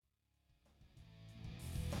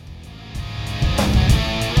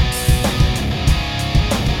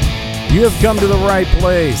You have come to the right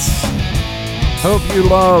place. Hope you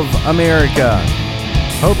love America.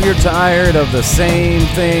 Hope you're tired of the same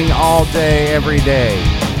thing all day, every day.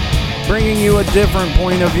 Bringing you a different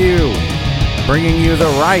point of view. Bringing you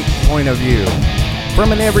the right point of view.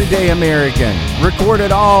 From an everyday American.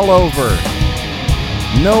 Recorded all over.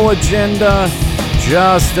 No agenda,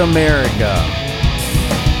 just America.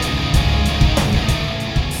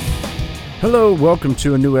 Hello, welcome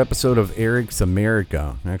to a new episode of Eric's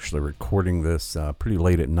America. I'm actually recording this pretty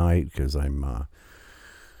late at night because I'm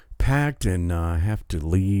packed and have to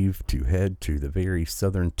leave to head to the very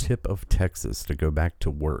southern tip of Texas to go back to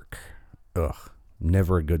work. Ugh,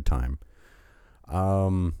 never a good time.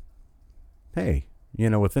 Hey,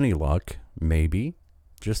 with any luck, maybe,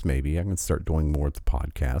 just maybe, I can start doing more at the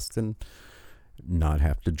podcast and not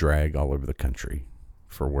have to drag all over the country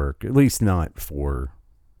for work. At least not for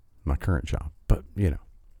my current job. But,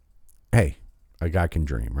 hey, a guy can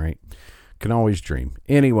dream, right? Can always dream.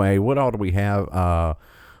 Anyway, what all do we have?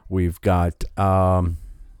 We've got Biden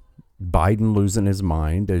losing his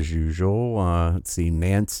mind as usual. Let's see,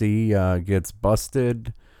 Nancy gets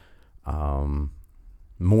busted. More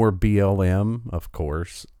BLM, of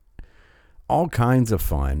course. All kinds of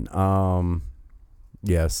fun.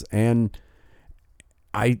 Yes, and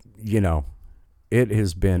it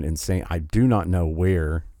has been insane. I do not know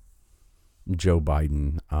where Joe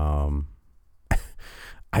Biden,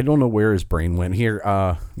 I don't know where his brain went here.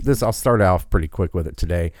 I'll start off pretty quick with it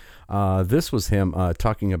today. This was him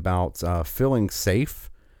talking about feeling safe,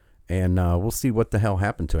 and we'll see what the hell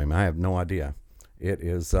happened to him. I have no idea. It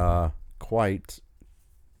is quite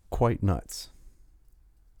nuts.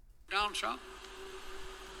 Donald Trump,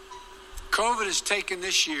 COVID has taken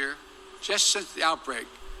this year, just since the outbreak,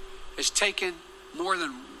 has taken more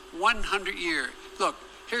than 100 years. Look,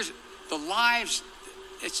 here's the lives.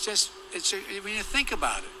 When you think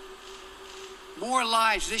about it, more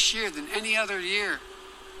lives this year than any other year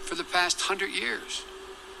for the past 100 years.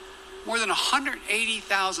 More than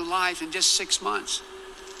 180,000 lives in just 6 months.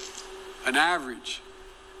 An average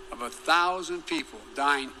of 1,000 people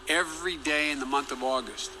dying every day in the month of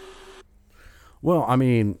August. Well,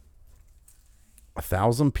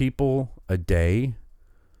 1,000 people a day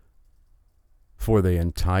for the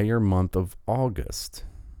entire month of August.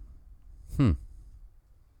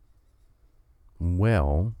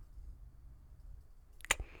 Well,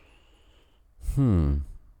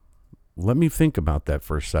 let me think about that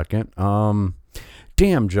for a second.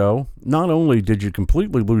 Damn, Joe, not only did you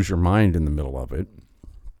completely lose your mind in the middle of it,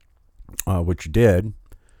 which you did,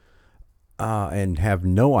 and have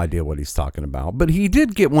no idea what he's talking about, but he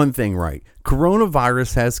did get one thing right.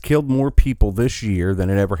 Coronavirus has killed more people this year than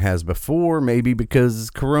it ever has before, maybe because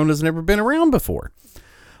Corona's never been around before.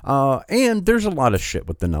 And there's a lot of shit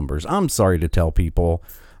with the numbers. I'm sorry to tell people.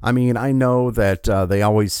 I know that they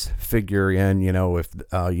always figure in, if,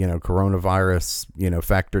 coronavirus,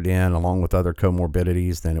 factored in along with other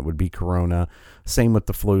comorbidities, then it would be corona. Same with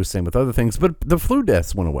the flu, same with other things. But the flu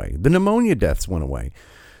deaths went away. The pneumonia deaths went away.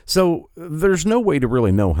 So there's no way to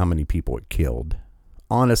really know how many people it killed.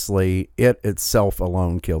 Honestly, it itself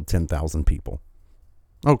alone killed 10,000 people.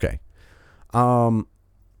 Okay. But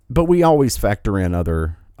we always factor in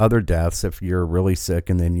other deaths. If you're really sick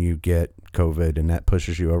and then you get COVID and that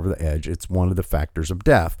pushes you over the edge, it's one of the factors of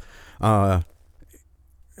death.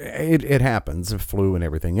 It happens, flu and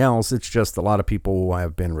everything else. It's just a lot of people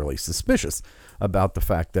have been really suspicious about the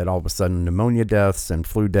fact that all of a sudden pneumonia deaths and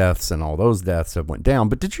flu deaths and all those deaths have went down.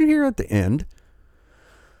 But did you hear at the end?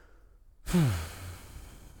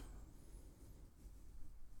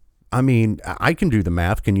 I can do the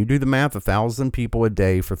math. Can you do the math? 1,000 people a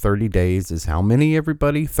day for 30 days is how many,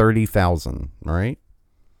 everybody? 30,000, right?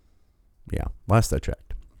 Yeah, last I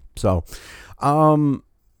checked. So,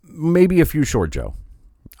 maybe a few short, Joe.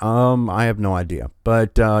 I have no idea.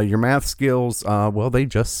 But your math skills, they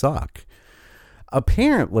just suck.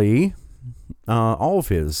 Apparently, all of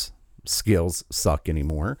his skills suck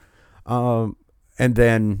anymore. And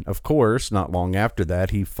then, of course, not long after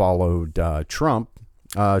that, he followed Trump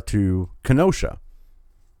to Kenosha.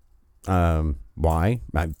 Why?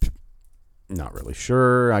 I'm not really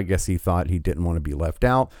sure. I guess he thought he didn't want to be left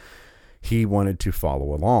out. He wanted to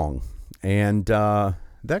follow along. And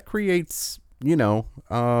that creates,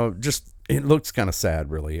 just, it looks kind of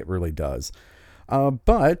sad, really. It really does.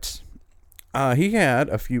 But he had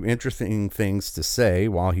a few interesting things to say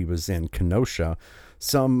while he was in Kenosha.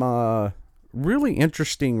 Some really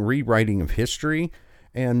interesting rewriting of history.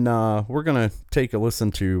 And we're going to take a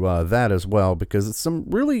listen to that as well, because it's some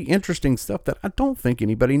really interesting stuff that I don't think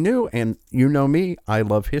anybody knew. And you know me, I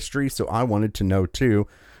love history, so I wanted to know too.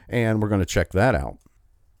 And we're going to check that out.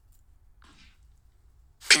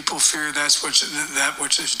 People fear that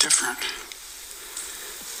which is different.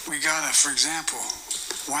 We gotta, for example,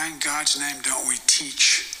 why in God's name don't we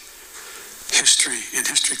teach history in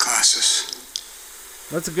history classes?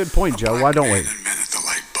 That's a good point, Joe. Why don't we? A black man invented the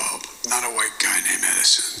light bulb, not a white guy named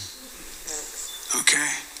Edison. Okay?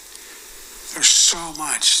 There's so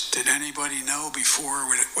much. Did anybody know before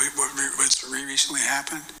what's recently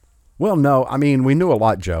happened? Well, no. I mean, we knew a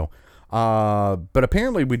lot, Joe. But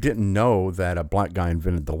apparently we didn't know that a black guy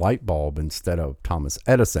invented the light bulb instead of Thomas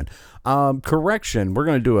Edison. Correction, we're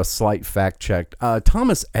going to do a slight fact check.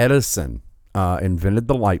 Thomas Edison invented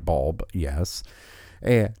the light bulb, yes.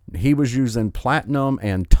 And he was using platinum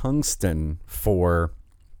and tungsten for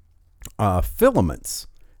filaments.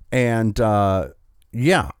 And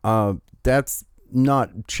that's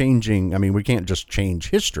not changing. I mean, we can't just change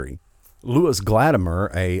history. Louis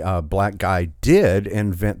Gladimer, a black guy, did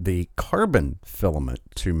invent the carbon filament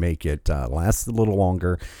to make it last a little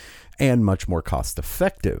longer and much more cost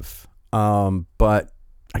effective. But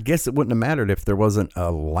I guess it wouldn't have mattered if there wasn't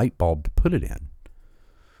a light bulb to put it in.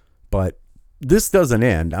 But this doesn't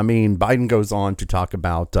end. I mean, Biden goes on to talk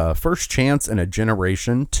about first chance in a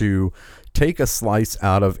generation to take a slice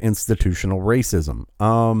out of institutional racism.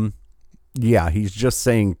 He's just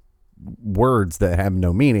saying words that have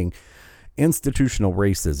no meaning. Institutional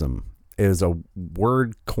racism is a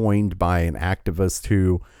word coined by an activist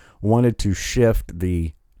who wanted to shift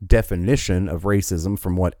the definition of racism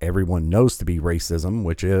from what everyone knows to be racism,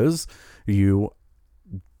 which is you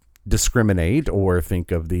discriminate or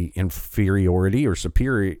think of the inferiority or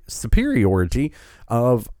superiority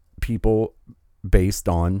of people based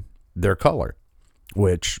on their color,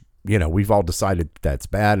 which, you know, we've all decided that's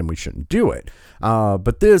bad and we shouldn't do it.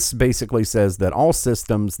 But this basically says that all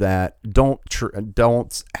systems that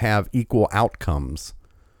don't have equal outcomes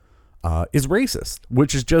is racist,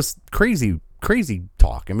 which is just crazy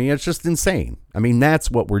talk. I mean, it's just insane. I mean,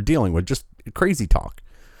 that's what we're dealing with, just crazy talk,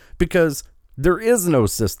 because there is no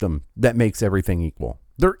system that makes everything equal.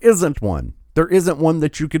 There isn't one. There isn't one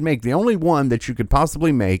that you could make. The only one that you could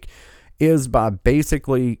possibly make is by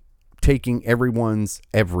basically taking everyone's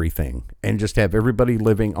everything and just have everybody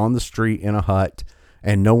living on the street in a hut,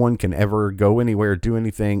 and no one can ever go anywhere, do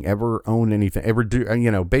anything, ever own anything, ever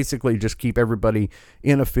do, basically just keep everybody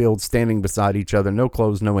in a field standing beside each other, no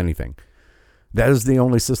clothes, no anything. That is the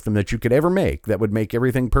only system that you could ever make that would make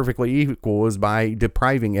everything perfectly equal, is by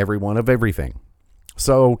depriving everyone of everything.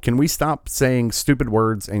 So can we stop saying stupid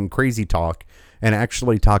words and crazy talk and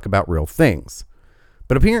actually talk about real things?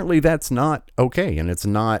 But apparently that's not okay, and it's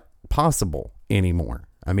not possible anymore.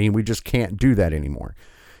 I mean, we just can't do that anymore.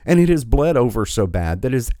 And it has bled over so bad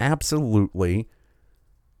that is absolutely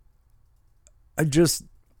just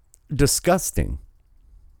disgusting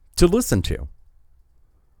to listen to.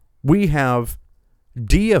 We have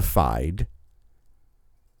deified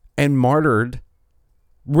and martyred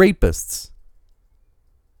rapists,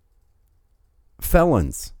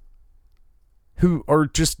 felons, who are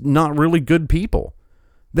just not really good people,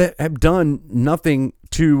 that have done nothing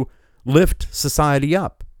to lift society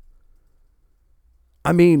up.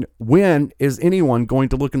 I mean, when is anyone going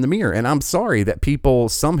to look in the mirror? And I'm sorry that people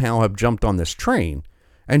somehow have jumped on this train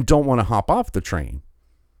and don't want to hop off the train.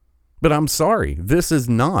 But I'm sorry, this is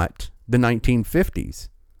not the 1950s.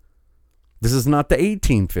 This is not the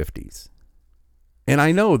 1850s. And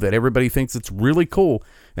I know that everybody thinks it's really cool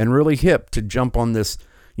and really hip to jump on this,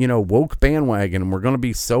 woke bandwagon, and we're going to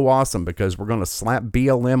be so awesome because we're going to slap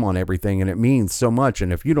BLM on everything and it means so much.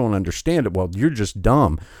 And if you don't understand it, well, you're just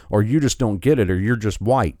dumb, or you just don't get it, or you're just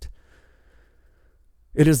white.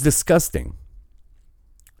 It is disgusting.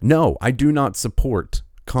 No, I do not support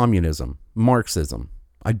communism, Marxism.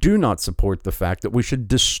 I do not support the fact that we should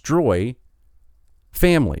destroy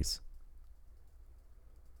families.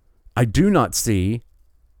 I do not see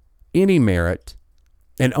any merit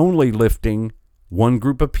in only lifting one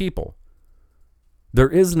group of people. There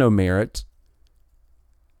is no merit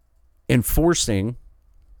in forcing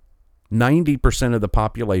 90% of the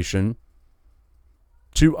population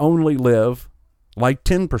to only live like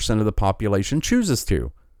 10% of the population chooses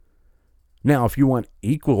to. Now, if you want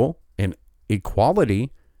equal and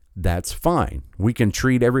equality, that's fine. We can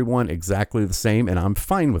treat everyone exactly the same, and I'm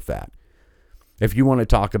fine with that. If you want to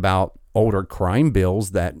talk about older crime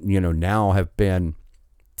bills that, now have been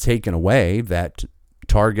taken away, that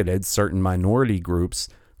targeted certain minority groups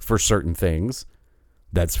for certain things,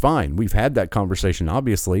 that's fine. We've had that conversation,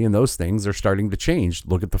 obviously, and those things are starting to change.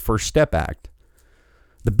 Look at the First Step Act.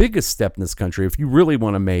 The biggest step in this country, if you really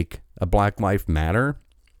want to make a Black life matter,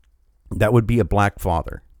 that would be a black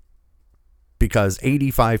father. Because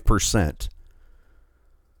 85%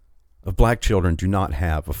 of black children do not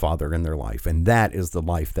have a father in their life, and that is the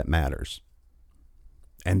life that matters.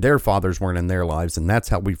 And their fathers weren't in their lives, and that's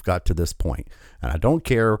how we've got to this point. And I don't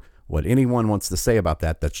care what anyone wants to say about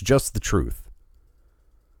that. That's just the truth.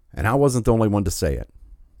 And I wasn't the only one to say it.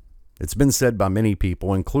 It's been said by many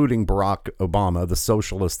people, including Barack Obama, the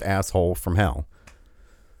socialist asshole from hell.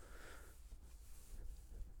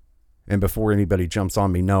 And before anybody jumps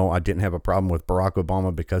on me, no, I didn't have a problem with Barack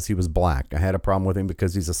Obama because he was black. I had a problem with him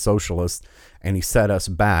because he's a socialist, and he set us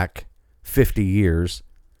back 50 years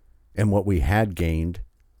in what we had gained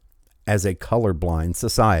as a colorblind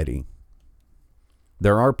society.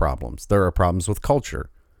 There are problems. There are problems with culture.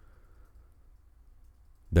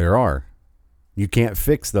 There are. You can't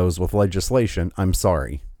fix those with legislation. I'm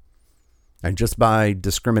sorry. And just by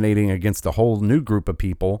discriminating against a whole new group of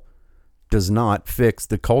people does not fix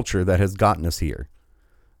the culture that has gotten us here.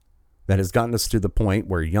 That has gotten us to the point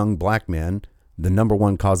where young black men, the number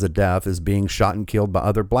one cause of death is being shot and killed by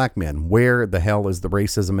other black men. Where the hell is the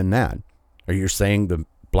racism in that? Are you saying the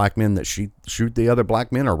black men that shoot the other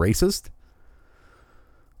black men are racist?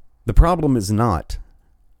 The problem is not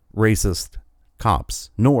racist cops,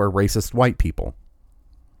 nor racist white people.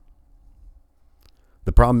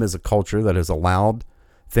 The problem is a culture that has allowed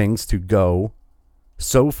things to go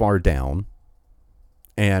so far down,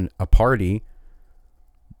 and a party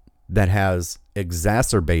that has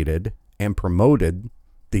exacerbated and promoted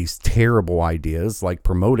these terrible ideas, like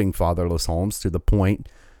promoting fatherless homes, to the point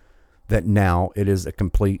that now it is a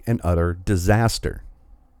complete and utter disaster.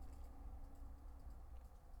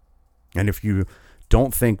 And if you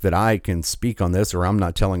don't think that I can speak on this, or I'm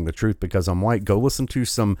not telling the truth because I'm white, go listen to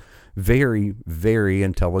some very, very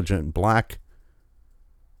intelligent black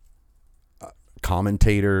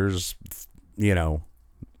commentators,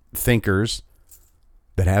 thinkers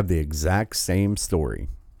that have the exact same story.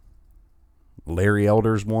 Larry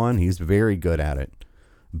Elder's one. He's very good at it.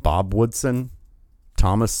 Bob Woodson,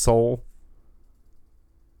 Thomas Sowell.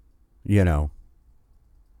 I'm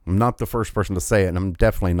not the first person to say it, and I'm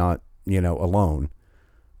definitely not, alone.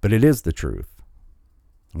 But it is the truth.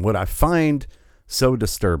 And what I find so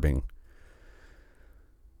disturbing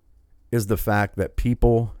is the fact that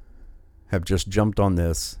people have just jumped on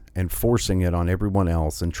this and forcing it on everyone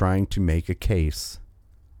else and trying to make a case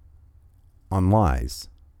on lies.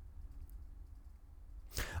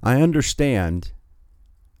 I understand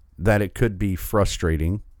that it could be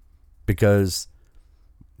frustrating because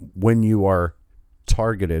when you are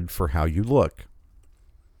targeted for how you look,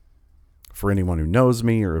 for anyone who knows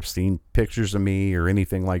me or have seen pictures of me or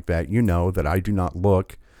anything like that, you know that I do not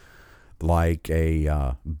look like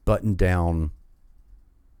a button-down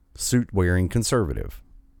suit-wearing conservative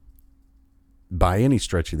by any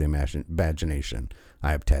stretch of the imagination.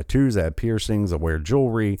 I have tattoos, I have piercings, I wear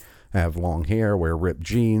jewelry, I have long hair, wear ripped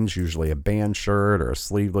jeans, usually a band shirt or a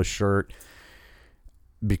sleeveless shirt,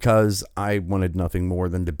 because I wanted nothing more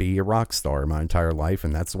than to be a rock star my entire life,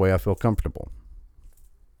 and that's the way I feel comfortable.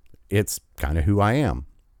 It's kind of who I am.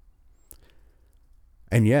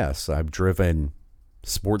 And yes, I've driven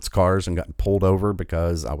sports cars and gotten pulled over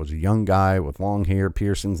because I was a young guy with long hair,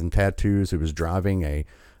 piercings, and tattoos who was driving a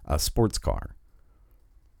sports car.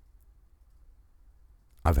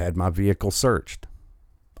 I've had my vehicle searched.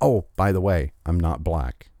 Oh, by the way, I'm not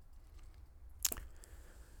black.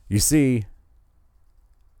 You see,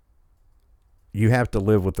 you have to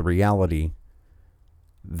live with the reality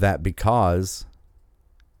that because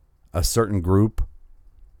a certain group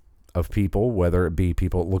of people, whether it be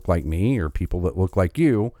people that look like me or people that look like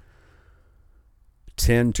you,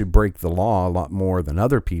 tend to break the law a lot more than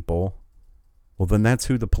other people, well, then that's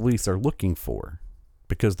who the police are looking for,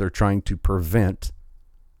 because they're trying to prevent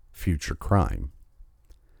future crime.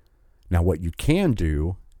 Now, what you can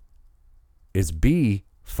do is be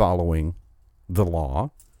following the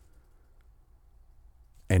law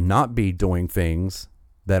and not be doing things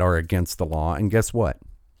that are against the law, and guess what?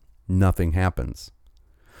 Nothing happens.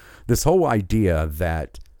 This whole idea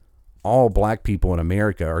that all black people in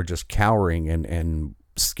America are just cowering and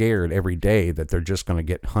scared every day that they're just going to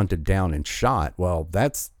get hunted down and shot, well,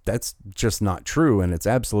 that's just not true, and it's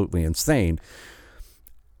absolutely insane.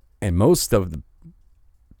 And most of the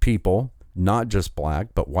people, not just black,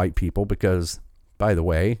 but white people, because, by the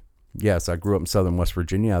way, yes, I grew up in southern West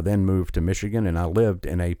Virginia. I then moved to Michigan, and I lived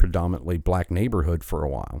in a predominantly black neighborhood for a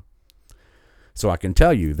while. So I can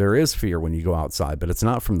tell you there is fear when you go outside, but it's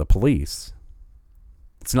not from the police.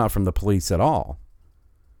 It's not from the police at all.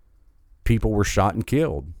 People were shot and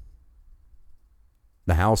killed.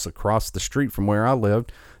 The house across the street from where I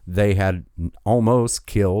lived, they had almost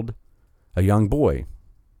killed a young boy.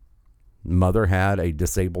 Mother had a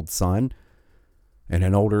disabled son, and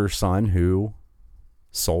an older son who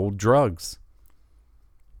sold drugs.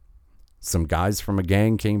 Some guys from a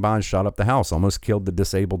gang came by and shot up the house, almost killed the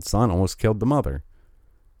disabled son, almost killed the mother.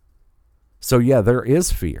 So yeah, there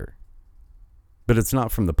is fear, but it's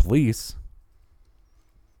not from the police.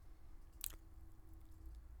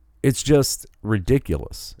 It's just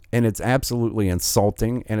ridiculous, and it's absolutely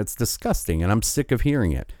insulting, and it's disgusting, and I'm sick of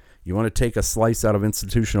hearing it. You want to take a slice out of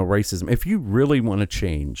institutional racism? If you really want to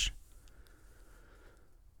change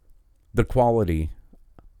the quality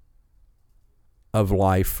of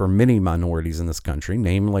life for many minorities in this country,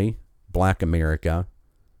 namely Black America,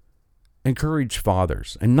 encourage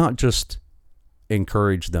fathers, and not just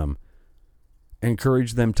encourage them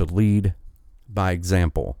to lead by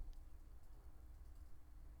example.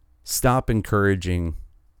 Stop encouraging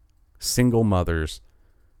single mothers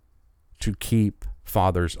to keep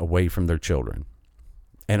fathers away from their children.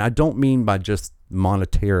 And I don't mean by just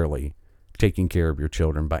monetarily taking care of your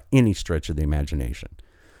children by any stretch of the imagination.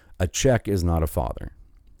 A check is not a father.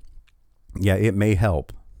 Yeah, it may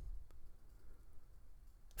help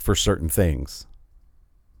for certain things,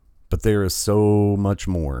 but there is so much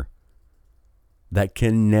more that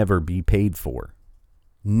can never be paid for.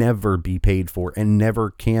 Never be paid for, and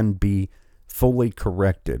never can be fully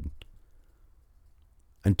corrected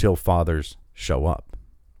until fathers show up.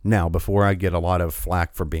 Now, before I get a lot of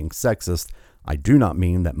flack for being sexist, I do not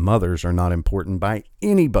mean that mothers are not important by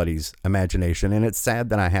anybody's imagination, and it's sad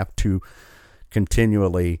that I have to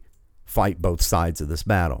continually fight both sides of this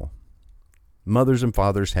battle. Mothers and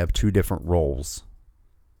fathers have two different roles.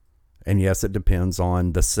 And yes, it depends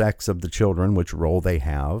on the sex of the children, which role they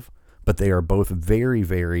have, but they are both very,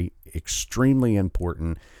 very extremely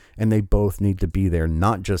important, and they both need to be there,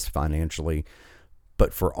 not just financially,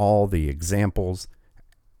 but for all the examples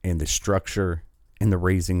and the structure and the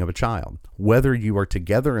raising of a child, whether you are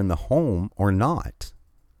together in the home or not.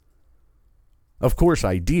 Of course,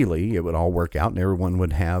 ideally, it would all work out and everyone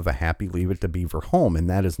would have a happy Leave It to Beaver home, and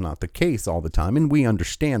that is not the case all the time, and we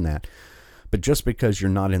understand that. But just because you're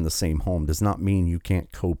not in the same home does not mean you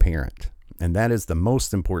can't co-parent. And that is the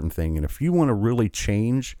most important thing. And if you want to really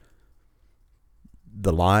change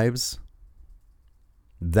the lives,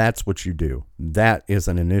 that's what you do. That is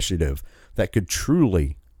an initiative that could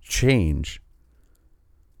truly change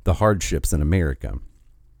the hardships in America.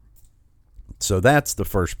 So that's the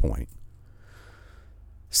first point.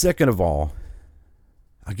 Second of all,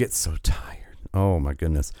 I get so tired. Oh my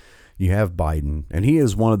goodness. You have Biden, and he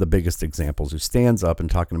is one of the biggest examples who stands up and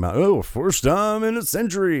talking about, first time in a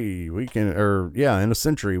century, in a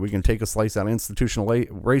century, we can take a slice out of institutional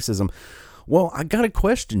racism. Well, I got a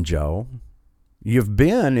question, Joe. You've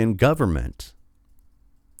been in government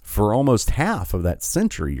for almost half of that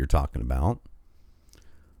century you're talking about.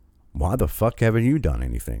 Why the fuck haven't you done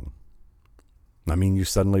anything? I mean, you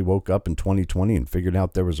suddenly woke up in 2020 and figured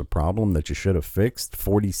out there was a problem that you should have fixed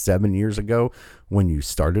 47 years ago when you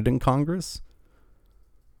started in Congress.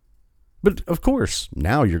 But of course,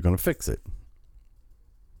 now you're going to fix it.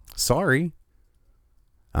 Sorry.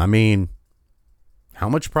 I mean, how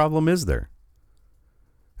much problem is there?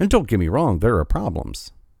 And don't get me wrong, there are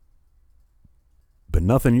problems. But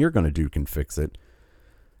nothing you're going to do can fix it.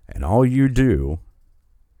 And all you do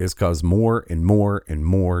is cause more and more and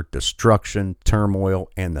more destruction, turmoil,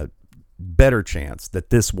 and the better chance that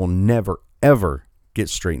this will never, ever get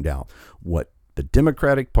straightened out. What the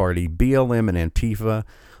Democratic Party, BLM, and Antifa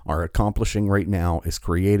are accomplishing right now is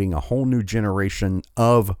creating a whole new generation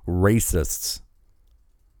of racists.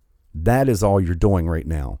 That is all you're doing right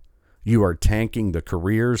now. You are tanking the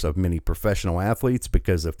careers of many professional athletes,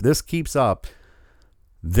 because if this keeps up,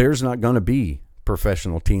 there's not going to be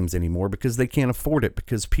professional teams anymore because they can't afford it,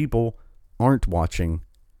 because people aren't watching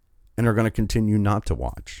and are going to continue not to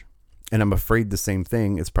watch. And I'm afraid the same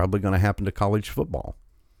thing is probably going to happen to college football.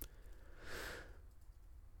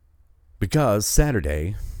 Because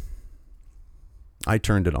Saturday, I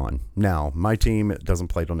turned it on. Now, my team doesn't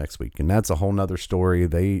play till next week, and that's a whole nother story.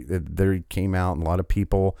 They came out, and a lot of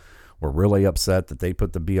people were really upset that they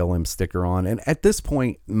put the BLM sticker on. And at this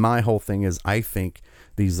point, my whole thing is, I think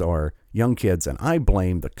these are young kids, and I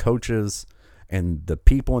blame the coaches and the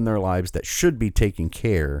people in their lives that should be taking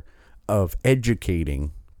care of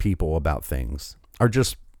educating people about things they're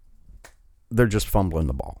just fumbling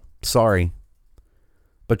the ball. Sorry,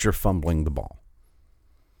 but you're fumbling the ball.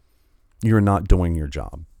 You're not doing your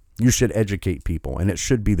job. You should educate people, and it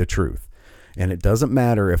should be the truth. And it doesn't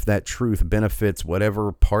matter if that truth benefits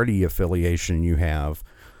whatever party affiliation you have,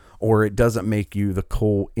 or it doesn't make you the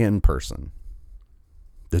cool in person.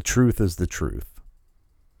 The truth is the truth.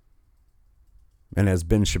 And as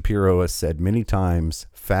Ben Shapiro has said many times,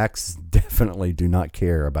 facts definitely do not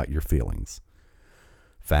care about your feelings.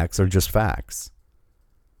 Facts are just facts.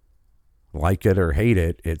 Like it or hate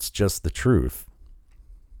it, it's just the truth.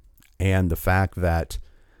 And the fact that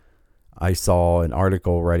I saw an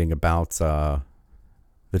article writing about the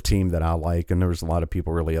team that I like, and there was a lot of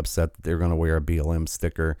people really upset that they're going to wear a BLM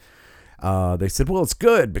sticker. They said, well, it's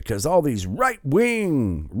good because all these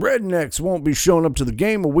right-wing rednecks won't be showing up to the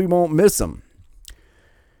game and we won't miss them.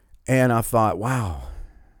 And I thought, wow,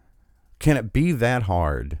 can it be that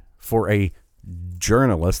hard for a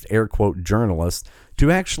journalist, air quote journalist,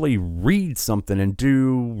 to actually read something and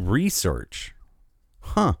do research?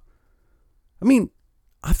 I mean,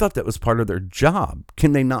 I thought that was part of their job.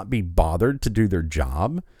 Can they not be bothered to do their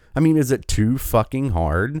job? I mean, is it too fucking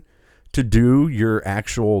hard to do your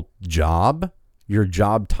actual job, your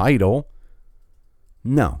job title?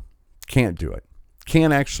 No, can't do it.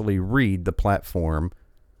 Can't actually read the platform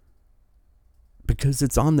because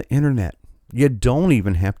it's on the internet. You don't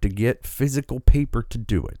even have to get physical paper to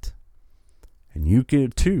do it. And you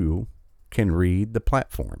too can read the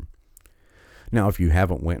platform. Now, if you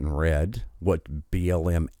haven't went and read what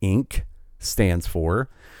BLM Inc. stands for,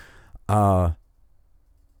 there's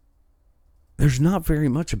not very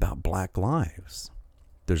much about Black lives.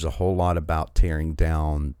 There's a whole lot about tearing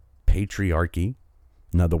down patriarchy.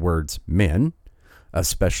 In other words, men,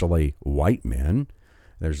 especially white men.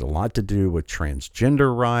 There's a lot to do with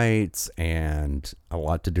transgender rights and a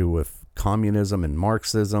lot to do with communism and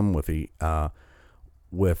Marxism,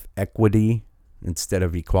 with equity instead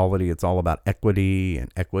of equality. It's all about equity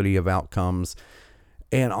and equity of outcomes.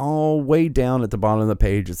 And all way down at the bottom of the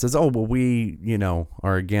page, it says, oh, well, we,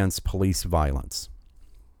 are against police violence.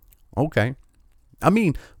 Okay. I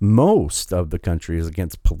mean, most of the country is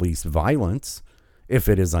against police violence if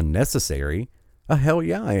it is unnecessary. Hell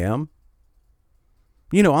yeah, I am.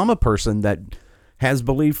 I'm a person that has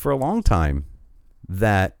believed for a long time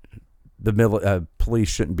that the police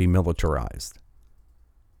shouldn't be militarized.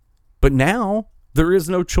 But now there is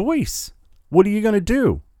no choice. What are you going to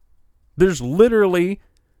do? There's literally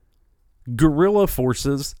guerrilla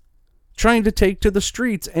forces trying to take to the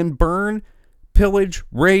streets and burn, pillage,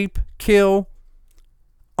 rape, kill,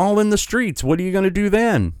 all in the streets. What are you going to do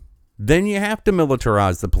then? Then you have to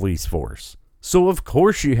militarize the police force. So of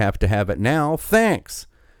course you have to have it now. Thanks.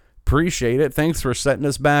 Appreciate it. Thanks for setting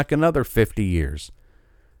us back another 50 years.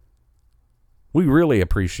 We really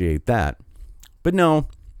appreciate that. But no,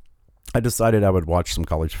 I decided I would watch some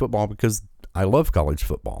college football because I love college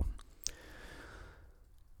football.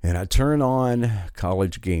 And I turn on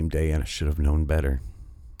College Game Day, and I should have known better.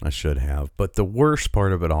 I should have. But the worst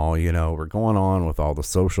part of it all, we're going on with all the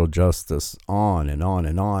social justice on and on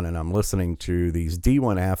and on. And I'm listening to these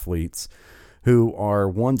D1 athletes who are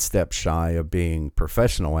one step shy of being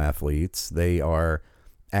professional athletes. They are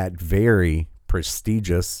at very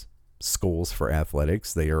prestigious schools for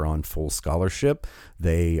athletics. They are on full scholarship.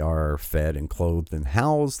 They are fed and clothed and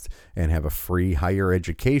housed and have a free higher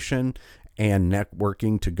education and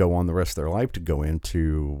networking to go on the rest of their life, to go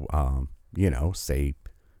into, say,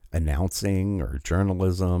 announcing or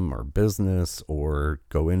journalism or business, or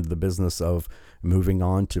go into the business of moving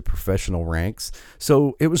on to professional ranks.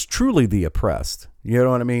 So it was truly the oppressed. You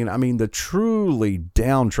know what I mean? I mean, the truly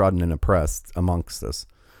downtrodden and oppressed amongst us.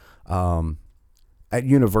 At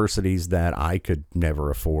universities that I could never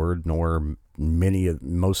afford, nor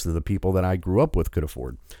most of the people that I grew up with could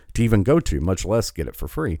afford to even go to, much less get it for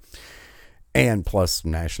free. And plus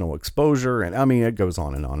national exposure. And I mean, it goes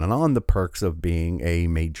on and on and on. The perks of being a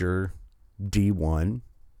major D1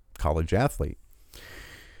 college athlete.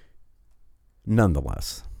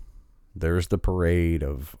 Nonetheless, there's the parade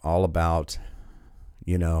of all about,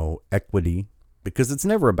 equity, because it's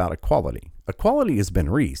never about equality. Equality has been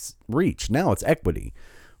reached. Now it's equity,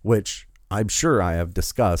 which I'm sure I have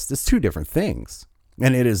discussed. It's two different things,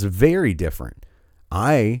 and it is very different.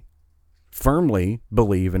 I firmly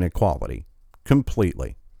believe in equality.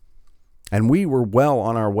 Completely. And we were well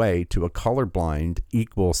on our way to a colorblind,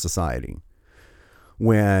 equal society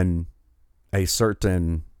when a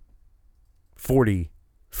certain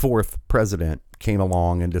 44th president came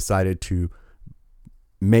along and decided to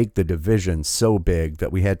make the division so big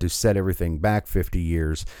that we had to set everything back 50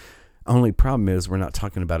 years. Only problem is we're not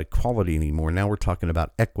talking about equality anymore. Now we're talking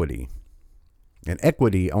about equity. And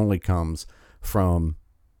equity only comes from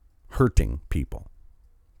hurting people.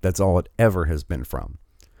 That's all it ever has been from.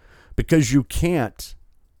 Because you can't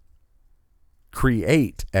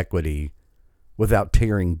create equity without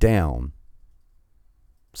tearing down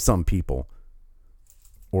some people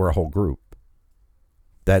or a whole group.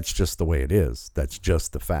 That's just the way it is. That's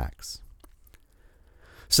just the facts.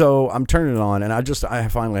 So I'm turning it on, and I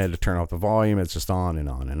finally had to turn off the volume. It's just on and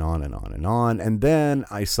on and on and on and on. And then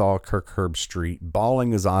I saw Kirk Herbstreit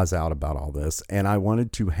bawling his eyes out about all this, and I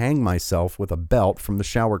wanted to hang myself with a belt from the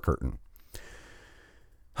shower curtain.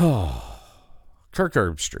 Oh, Kirk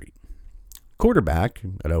Herbstreit, quarterback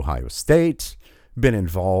at Ohio State, been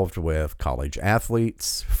involved with college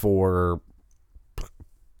athletes for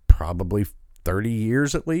probably 30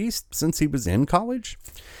 years at least, since he was in college.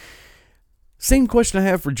 Same question I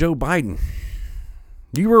have for Joe Biden.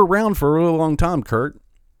 You were around for a really long time, Kurt.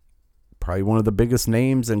 Probably one of the biggest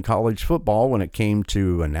names in college football when it came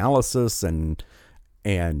to analysis and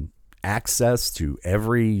access to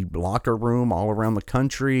every locker room all around the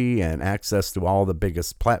country and access to all the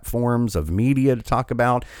biggest platforms of media to talk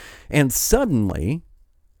about. And suddenly,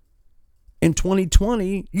 in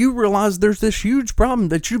 2020, you realize there's this huge problem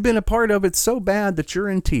that you've been a part of. It's so bad that you're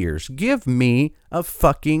in tears. Give me a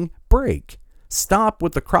fucking break. Stop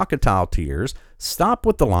with the crocodile tears. Stop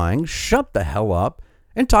with the lying. Shut the hell up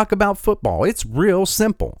and talk about football. It's real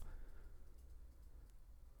simple.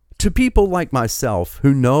 To people like myself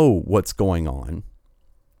who know what's going on,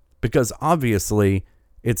 because obviously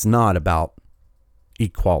it's not about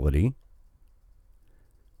equality.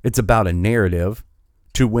 It's about a narrative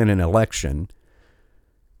to win an election.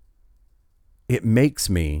 It makes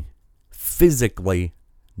me physically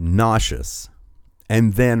nauseous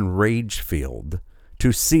and then rage-filled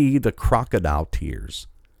to see the crocodile tears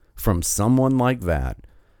from someone like that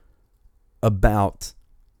about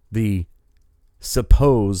the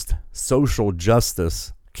supposed social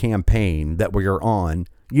justice campaign that we are on,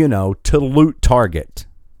 to loot Target.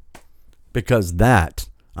 Because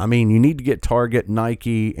you need to get Target,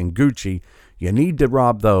 Nike, and Gucci. You need to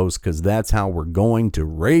rob those because that's how we're going to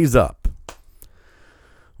raise up.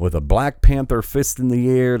 With a Black Panther fist in the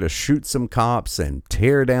air to shoot some cops and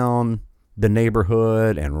tear down the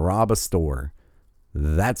neighborhood and rob a store.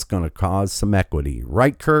 That's going to cause some equity.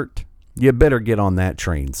 Right, Kurt? You better get on that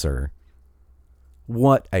train, sir.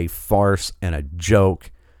 What a farce and a joke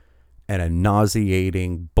and a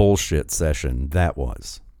nauseating bullshit session that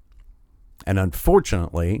was. And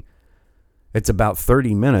unfortunately, it's about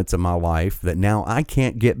 30 minutes of my life that now I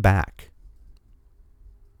can't get back.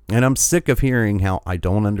 And I'm sick of hearing how I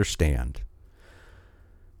don't understand.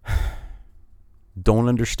 Don't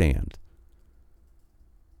understand.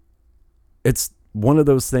 It's one of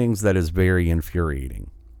those things that is very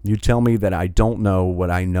infuriating. You tell me that I don't know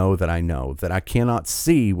what I know, that I cannot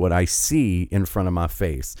see what I see in front of my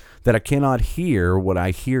face, that I cannot hear what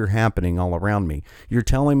I hear happening all around me. You're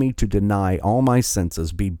telling me to deny all my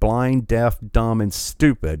senses, be blind, deaf, dumb, and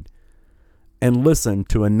stupid, and listen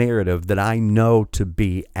to a narrative that I know to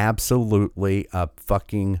be absolutely a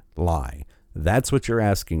fucking lie. That's what you're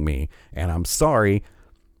asking me, and I'm sorry,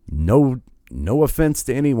 no offense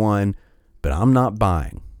to anyone, but I'm not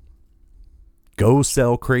buying. Go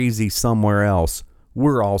sell crazy somewhere else.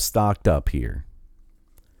 We're all stocked up here.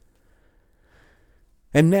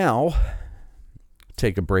 And now,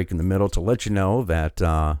 take a break in the middle to let you know that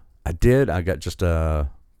I got just about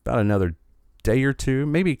another day or two,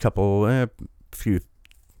 maybe a couple, few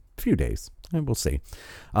days. We'll see.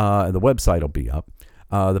 The website will be up.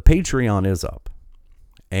 The Patreon is up.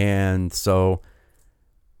 And so,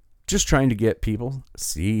 just trying to get people,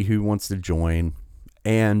 see who wants to join,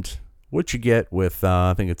 and what you get with,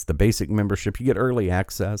 I think it's the basic membership, you get early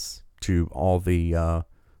access to all the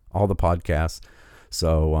podcasts.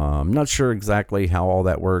 So I'm not sure exactly how all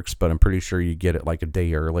that works, but I'm pretty sure you get it like a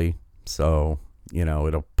day early. So,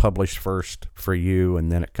 it'll publish first for you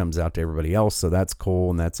and then it comes out to everybody else. So that's cool.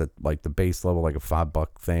 And that's at like the base level, like a $5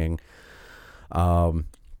 thing. And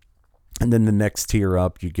then the next tier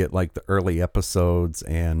up, you get like the early episodes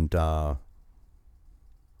and, God,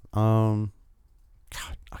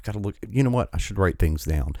 I got to look. You know what? I should write things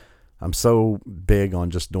down. I'm so big on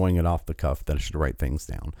just doing it off the cuff that I should write things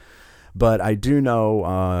down. But I do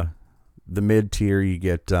know the mid-tier, you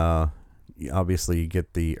get, obviously, you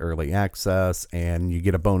get the early access and you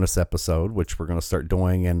get a bonus episode, which we're going to start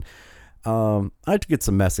doing. And I had to get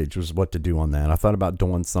some messages what to do on that. I thought about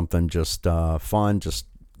doing something just fun, just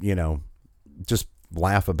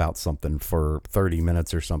laugh about something for 30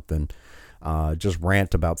 minutes or something. Just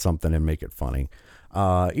rant about something and make it funny.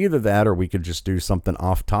 Either that or we could just do something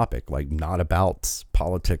off topic, like not about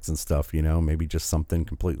politics and stuff, maybe just something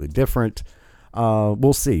completely different.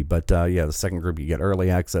 We'll see. But the second group, you get early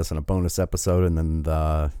access and a bonus episode. And then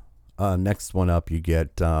the next one up, you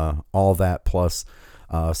get all that plus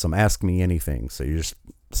some Ask Me Anything. So you just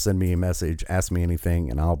send me a message, ask me anything,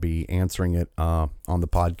 and I'll be answering it on the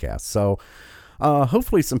podcast. So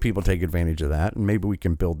hopefully some people take advantage of that and maybe we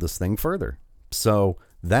can build this thing further. So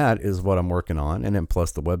that is what I'm working on. And then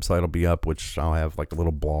plus the website will be up, which I'll have like a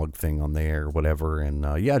little blog thing on there or whatever.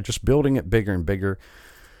 And yeah, just building it bigger and bigger.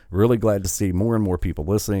 Really glad to see more and more people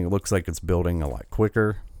listening. It looks like it's building a lot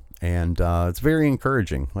quicker. And it's very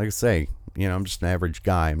encouraging. Like I say, I'm just an average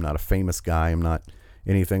guy. I'm not a famous guy. I'm not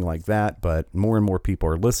anything like that. But more and more people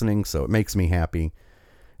are listening. So it makes me happy.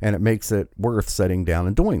 And it makes it worth sitting down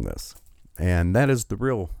and doing this. And that is the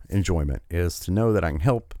real enjoyment, is to know that I can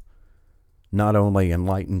help not only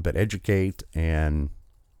enlighten, but educate and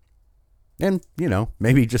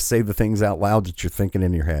maybe just say the things out loud that you're thinking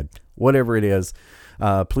in your head. Whatever it is,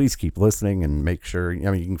 please keep listening and make sure, you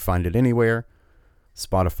can find it anywhere.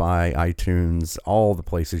 Spotify, iTunes, all the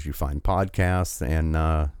places you find podcasts,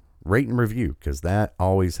 and rate and review, because that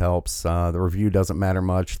always helps. The review doesn't matter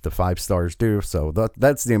much. The 5 stars do. So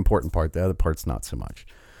that's the important part. The other part's not so much.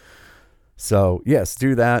 So yes,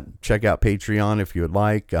 do that. Check out Patreon if you would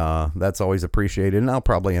like. That's always appreciated. And I'll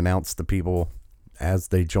probably announce the people as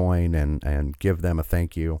they join and give them a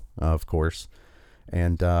thank you, of course.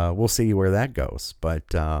 And we'll see where that goes.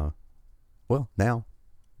 But, now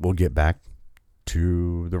we'll get back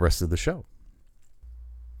to the rest of the show.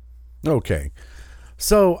 Okay.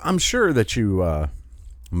 So I'm sure that you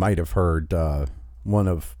might have heard one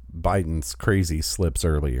of Biden's crazy slips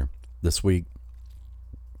earlier this week.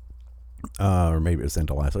 Or maybe it was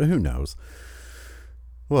into last week. Who knows?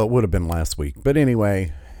 Well, it would have been last week. But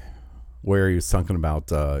anyway, where he was talking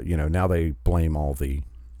about, now they blame all the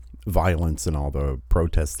violence and all the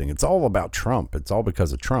protesting. It's all about Trump. It's all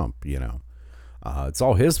because of Trump, It's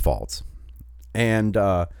all his faults. And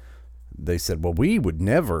they said, well, we would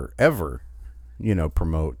never, ever,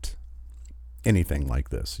 promote anything like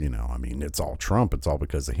this. It's all Trump. It's all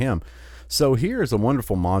because of him. So here's a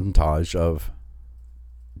wonderful montage of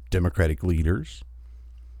Democratic leaders,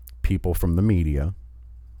 people from the media,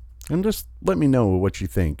 and just let me know what you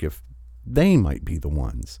think, if they might be the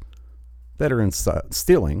ones that are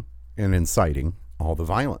instilling and inciting all the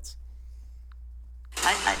violence.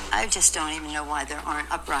 I just don't even know why there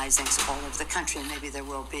aren't uprisings all over the country. Maybe there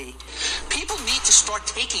will be. People need to start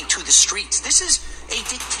taking to the streets. This is a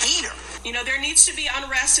dictator. There needs to be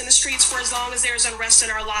unrest in the streets for as long as there's unrest in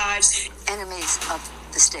our lives. Enemies of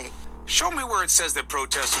the state. Show me where it says that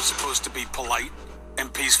protests are supposed to be polite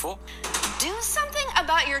and peaceful. Do something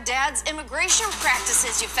about your dad's immigration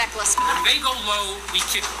practices, you feckless. When they go low, we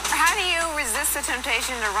kick. How do you resist the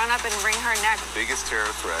temptation to run up and wring her neck? The biggest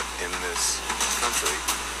terror threat in this country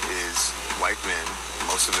is white men,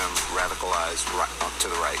 most of them radicalized up to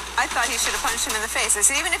the right. I thought he should have punched him in the face. I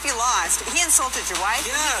said, even if you lost, he insulted your wife.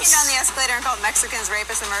 Yes. He came down the escalator and called Mexicans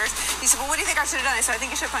rapists and murderers. He said, well, what do you think I should have done? I said, I think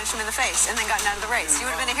you should have punched him in the face and then gotten out of the race. You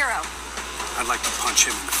would have been a hero. I'd like to punch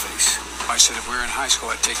him in the face. I said if we were in high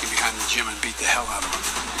school, I'd take him behind the gym and beat the hell out of him.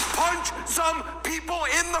 Punch some people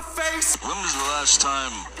in the face! When was the last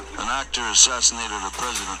time an actor assassinated a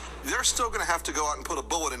president? They're still going to have to go out and put a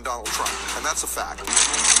bullet in Donald Trump, and that's a fact.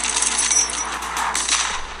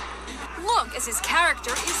 Look, as his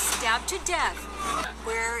character is stabbed to death.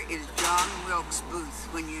 Where is John Wilkes Booth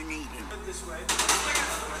when you need him? That's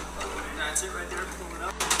it right there. Pull it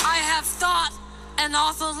up. I have thought an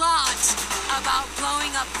awful lot about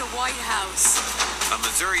blowing up the White House. A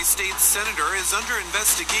Missouri state senator is under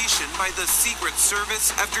investigation by the Secret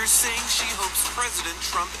Service after saying she hopes President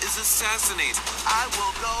Trump is assassinated. I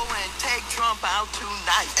will go and take Trump out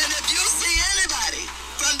tonight. And if you see anybody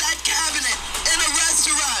from that cabinet in a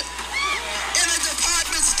restaurant, in a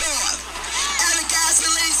department store, at a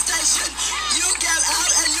gasoline station, you get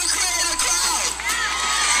out and you create a crowd.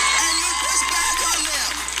 And you push back on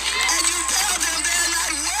them. And you tell them they're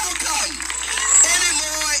not welcome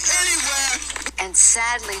anymore, anywhere. And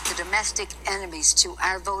sadly, the domestic enemies to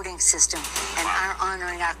our voting system and our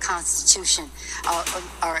honoring our Constitution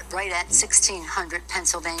are right at 1600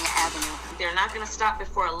 Pennsylvania Avenue. They're not going to stop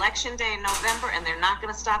before Election Day in November, and they're not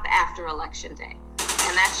going to stop after Election Day.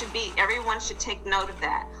 And that should be, everyone should take note of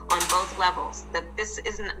that on both levels, that this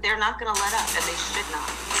isn't, they're not going to let up, and they should not.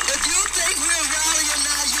 If you think we're rallying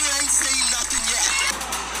now, you ain't seen nothing yet.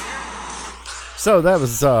 So that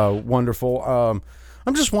was wonderful.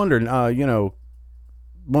 I'm just wondering,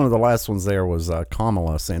 one of the last ones there was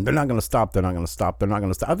Kamala saying they're not going to stop, they're not going to stop, they're not going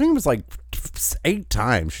to stop. I think it was like 8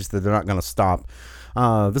 times she said they're not going to stop.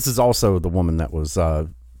 This is also the woman that was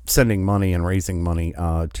sending money and raising money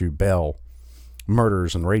to bail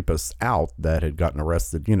murderers and rapists out that had gotten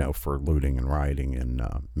arrested, for looting and rioting in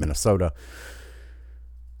Minnesota.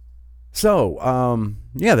 So,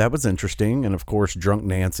 yeah, that was interesting. And of course, Drunk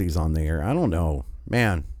Nancy's on there. I don't know,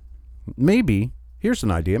 man, maybe Here's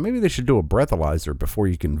an idea. Maybe they should do a breathalyzer before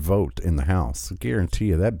you can vote in the House. I guarantee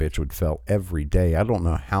you that bitch would fail every day. I don't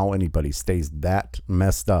know how anybody stays that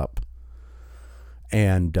messed up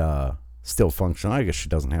and still function. I guess she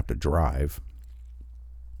doesn't have to drive.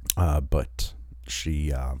 But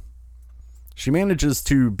she manages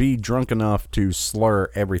to be drunk enough to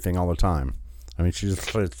slur everything all the time. I mean, she just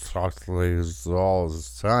talks all the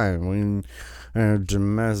time. We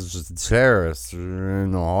domestic terrorists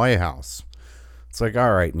in the White House. It's like,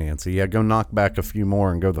 all right, Nancy, yeah, go knock back a few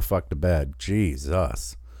more and go the fuck to bed.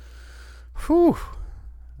 Jesus. Whew.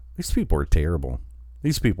 These people are terrible.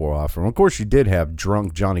 These people are awful. Of course, you did have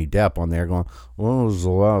drunk Johnny Depp on there going, when was the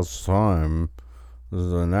last time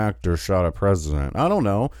an actor shot a president? I don't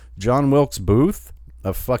know. John Wilkes Booth,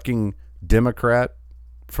 a fucking Democrat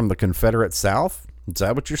from the Confederate South? Is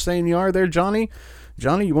that what you're saying you are there, Johnny?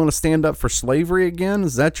 Johnny, you want to stand up for slavery again?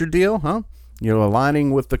 Is that your deal, huh? You're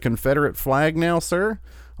aligning with the Confederate flag now, sir?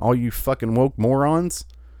 All you fucking woke morons?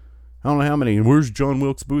 I don't know how many. Where's John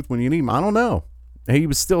Wilkes Booth when you need him? I don't know. He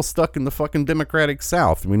was still stuck in the fucking Democratic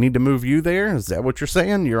South. We need to move you there? Is that what you're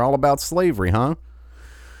saying? You're all about slavery, huh?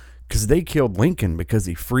 Because they killed Lincoln because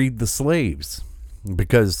he freed the slaves.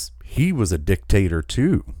 Because he was a dictator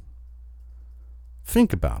too.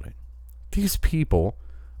 Think about it. These people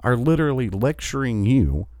are literally lecturing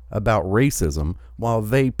you about racism while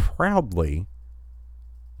they proudly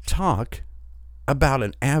talk about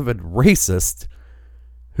an avid racist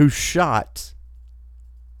who shot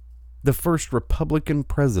the first Republican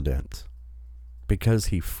president because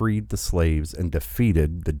he freed the slaves and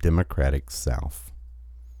defeated the Democratic South.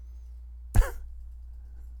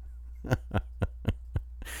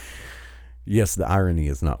 Yes, the irony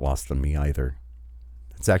is not lost on me either.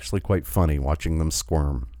 It's actually quite funny watching them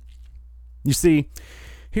squirm. You see,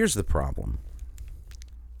 here's the problem.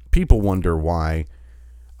 People wonder why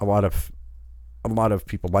a lot of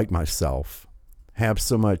people like myself have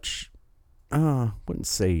so much, I wouldn't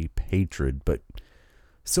say hatred, but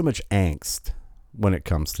so much angst when it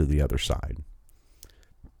comes to the other side.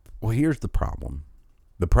 Well, here's the problem.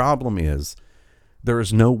 The problem is there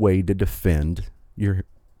is no way to defend your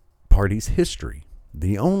party's history.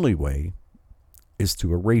 The only way is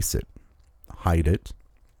to erase it, hide it,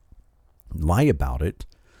 lie about it,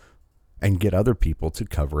 and get other people to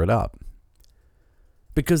cover it up.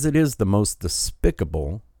 Because it is the most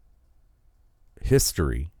despicable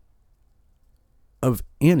history of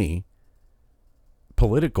any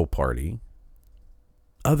political party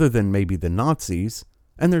other than maybe the Nazis,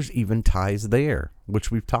 and there's even ties there,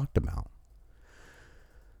 which we've talked about.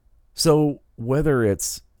 So whether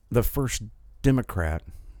it's the first Democrat,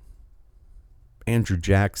 Andrew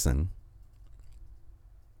Jackson,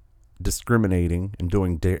 discriminating and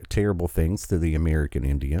doing terrible things to the American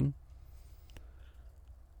Indian,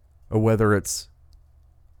 or whether it's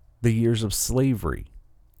the years of slavery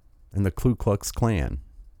and the Ku Klux Klan,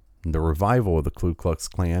 and the revival of the Ku Klux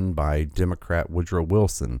Klan by Democrat Woodrow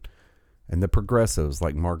Wilson, and the progressives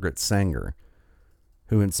like Margaret Sanger,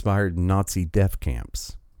 who inspired Nazi death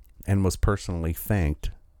camps and was personally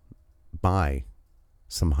thanked by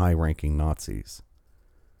some high-ranking Nazis,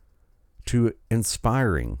 to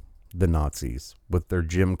inspiring the Nazis with their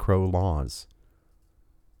Jim Crow laws,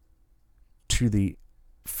 to the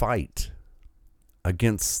fight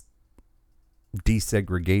against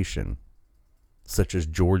desegregation, such as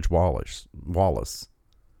George Wallace.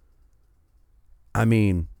 I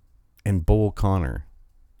mean, and Bull Connor,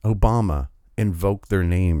 Obama invoked their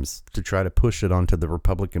names to try to push it onto the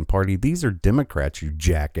Republican Party. These are Democrats, you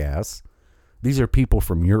jackass. These are people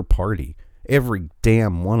from your party, every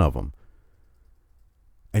damn one of them.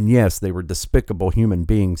 And yes, they were despicable human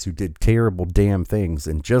beings who did terrible damn things.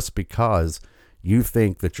 And just because you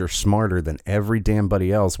think that you're smarter than every damn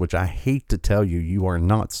buddy else, which I hate to tell you, you are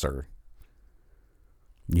not, sir,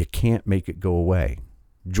 you can't make it go away.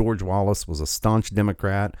 George Wallace was a staunch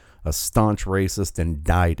Democrat, a staunch racist, and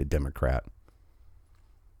died a Democrat.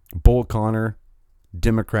 Bull Connor,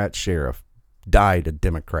 Democrat sheriff, died a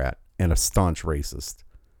Democrat and a staunch racist.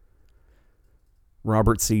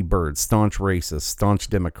 Robert C. Byrd, staunch racist, staunch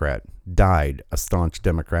Democrat, died a staunch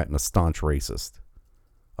Democrat and a staunch racist.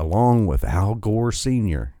 Along with Al Gore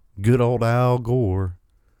Sr., good old Al Gore.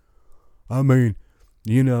 I mean,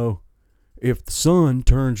 you know, if the sun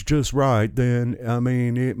turns just right, then, I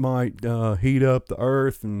mean, it might heat up the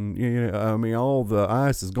earth and, you know, I mean, all the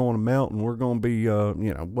ice is going to melt and we're going to be,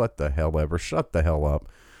 you know, what the hell ever. Shut the hell up.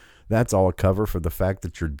 That's all a cover for the fact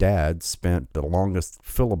that your dad spent the longest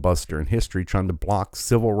filibuster in history trying to block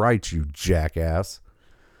civil rights, you jackass.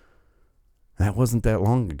 That wasn't that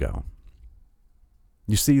long ago.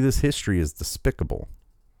 You see, this history is despicable.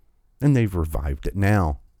 And they've revived it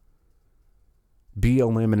now.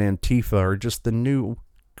 BLM and Antifa are just the new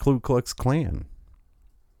Ku Klux Klan.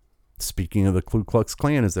 Speaking of the Ku Klux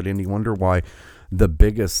Klan, is it any wonder why the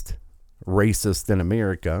biggest racist in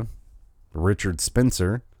America, Richard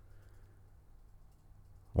Spencer,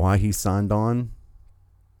 why he signed on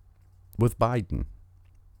with Biden?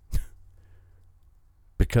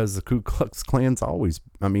 Because the Ku Klux Klan's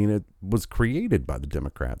it was created by the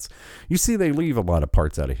Democrats. You see, they leave a lot of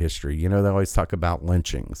parts out of history. You know, they always talk about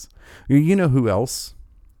lynchings. You know who else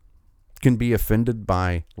can be offended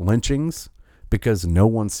by lynchings? Because no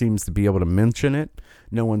one seems to be able to mention it.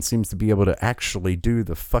 No one seems to be able to actually do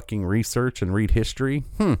the fucking research and read history.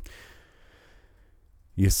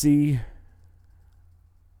 You see,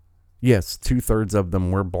 yes, 2/3 of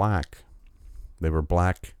them were black. They were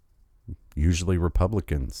black, usually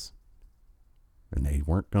Republicans. And they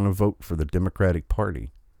weren't going to vote for the Democratic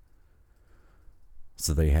Party.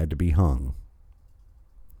 So they had to be hung.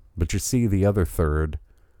 But you see, the other third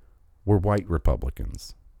were white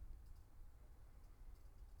Republicans.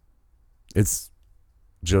 It's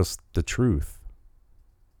just the truth.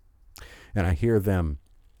 And I hear them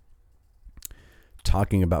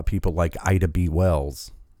talking about people like Ida B.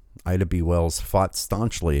 Wells. Ida B. Wells fought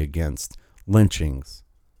staunchly against lynchings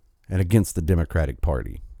and against the Democratic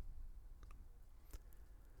Party.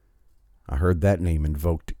 I heard that name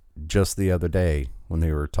invoked just the other day when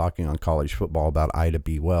they were talking on College Football about Ida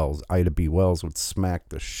B. Wells. Ida B. Wells would smack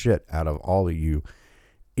the shit out of all of you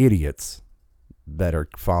idiots that are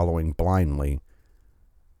following blindly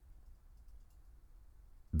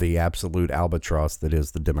the absolute albatross that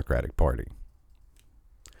is the Democratic Party.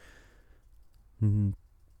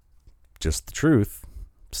 Just the truth.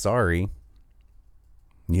 Sorry.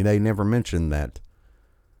 They never mentioned that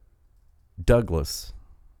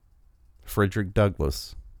Frederick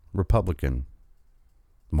Douglass, Republican.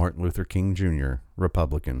 Martin Luther King Jr.,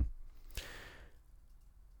 Republican.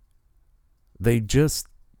 They just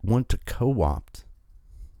want to co-opt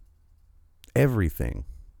everything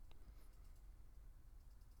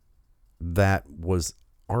that was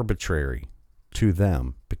arbitrary to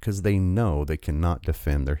them because they know they cannot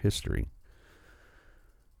defend their history.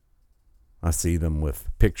 I see them with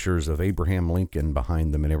pictures of Abraham Lincoln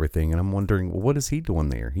behind them and everything, and I'm wondering, well, what is he doing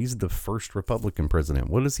there? He's the first Republican president.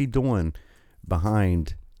 What is he doing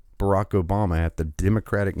behind Barack Obama at the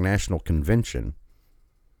Democratic National Convention?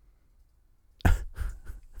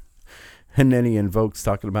 And then he invokes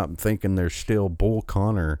talking about thinking there's still Bull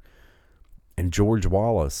Connor and George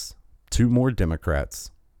Wallace, 2 more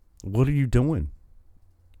Democrats. What are you doing?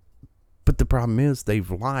 But the problem is they've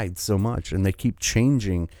lied so much and they keep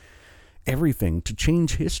changing everything to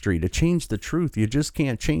change history, to change the truth. You just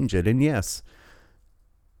can't change it. And yes,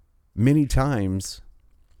 many times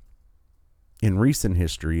in recent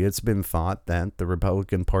history, it's been thought that the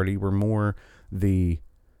Republican Party were more the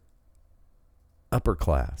upper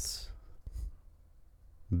class,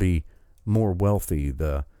 the more wealthy,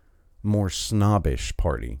 the more snobbish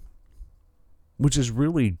party, which is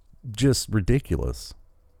really just ridiculous.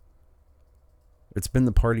 It's been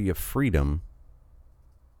the party of freedom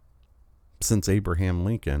since Abraham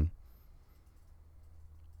Lincoln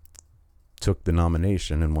took the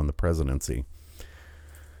nomination and won the presidency.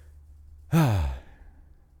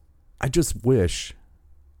 I just wish,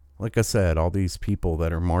 like I said, all these people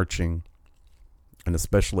that are marching, and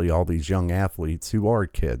especially all these young athletes who are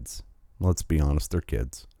kids, let's be honest, they're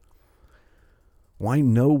kids. Why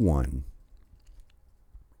no one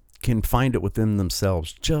can find it within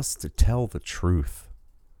themselves just to tell the truth?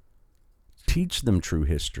 Teach them true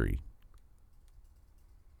history.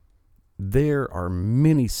 There are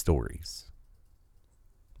many stories,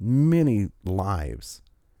 many lives,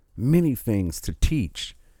 many things to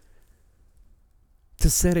teach,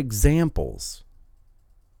 to set examples.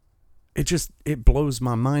 It blows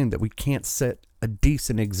my mind that we can't set a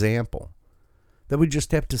decent example, that we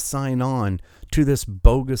just have to sign on to this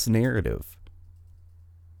bogus narrative.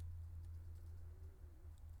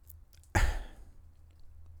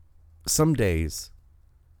 Some days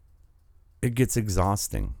it gets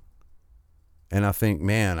exhausting. And I think,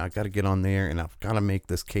 man, I got to get on there and I've got to make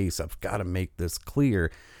this case. I've got to make this clear.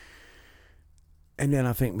 And then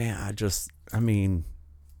I think, man,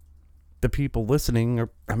 the people listening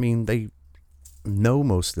they know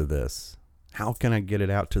most of this. How can I get it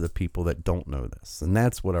out to the people that don't know this? And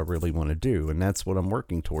that's what I really want to do. And that's what I'm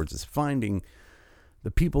working towards, is finding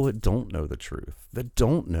the people that don't know the truth, that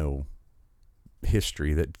don't know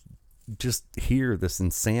history, that just hear this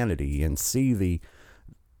insanity and see the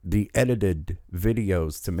edited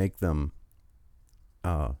videos to make them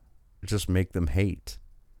just make them hate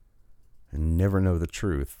and never know the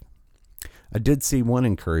truth. I did see one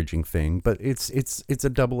encouraging thing, but it's a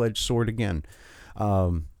double-edged sword again.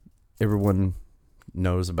 Everyone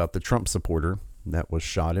knows about the Trump supporter that was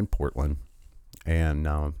shot in Portland, and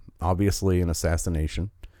obviously an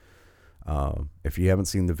assassination. If you haven't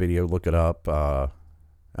seen the video, look it up.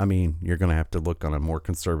 I mean, you're going to have to look on a more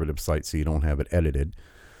conservative site so you don't have it edited.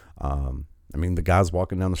 I mean, the guy's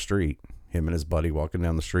walking down the street, him and his buddy walking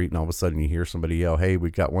down the street, and all of a sudden you hear somebody yell, "Hey, we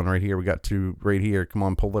got one right here. We got two right here. Come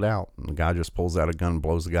on, pull it out." And the guy just pulls out a gun and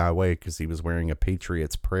blows the guy away because he was wearing a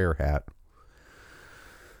Patriots prayer hat.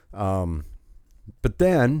 But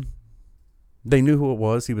then they knew who it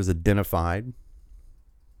was. He was identified,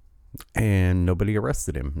 and nobody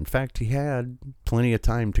arrested him. In fact, he had plenty of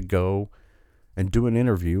time to go and do an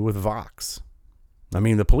interview with Vox. I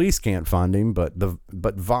mean, the police can't find him, but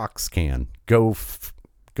Vox can. Go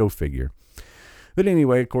figure. But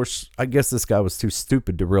anyway, of course, I guess this guy was too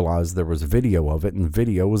stupid to realize there was video of it, and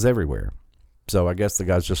video was everywhere. So I guess the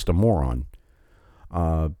guy's just a moron.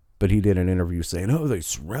 But he did an interview saying, "Oh, they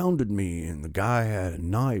surrounded me, and the guy had a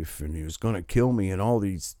knife, and he was going to kill me, and all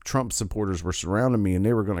these Trump supporters were surrounding me, and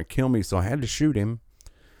they were going to kill me, so I had to shoot him."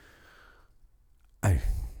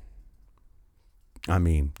 I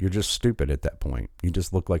mean, you're just stupid at that point. You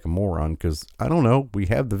just look like a moron because, I don't know, we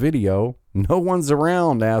have the video. No one's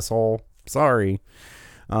around, asshole. Sorry.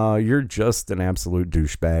 You're just an absolute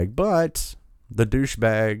douchebag, but the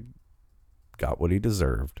douchebag got what he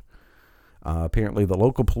deserved. Apparently the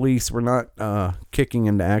local police were not kicking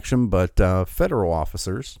into action, but federal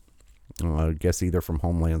officers, I guess either from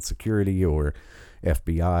Homeland Security or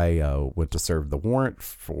FBI, went to serve the warrant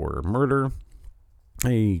for murder.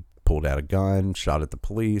 He pulled out a gun, shot at the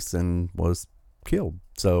police, and was killed.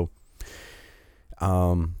 So,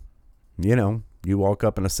 you walk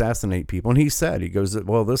up and assassinate people. And he goes,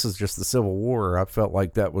 "Well, this is just the Civil War. I felt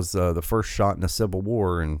like that was the first shot in the Civil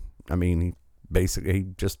War." And I mean,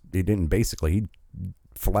 he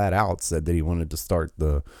flat out said that he wanted to start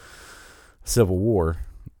the Civil War.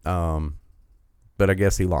 But I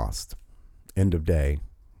guess he lost. End of day.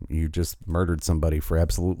 You just murdered somebody for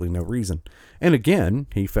absolutely no reason. And again,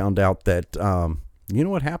 he found out that, you know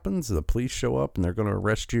what happens? The police show up and they're going to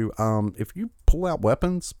arrest you. If you pull out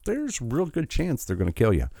weapons, there's a real good chance they're going to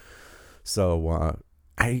kill you. So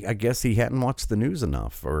I guess he hadn't watched the news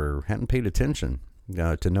enough or hadn't paid attention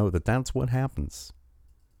to know that that's what happens.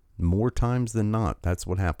 More times than not, that's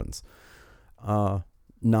what happens.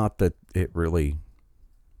 Not that it really,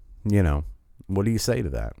 what do you say to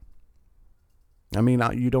that? I mean,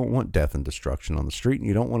 you don't want death and destruction on the street, and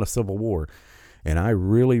you don't want a civil war. And I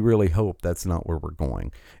really, really hope that's not where we're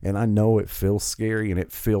going. And I know it feels scary, and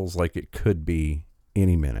it feels like it could be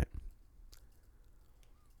any minute.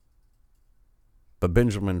 But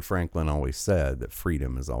Benjamin Franklin always said that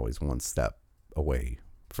freedom is always one step away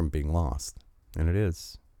from being lost. And it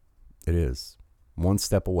is. It is. One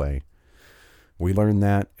step away. We learned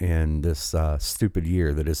that in this stupid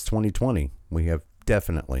year that is 2020. We have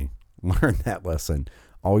definitely learn that lesson.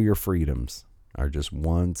 All your freedoms are just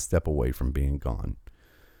one step away from being gone.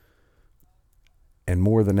 And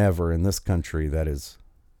more than ever in this country, that is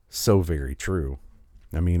so very true.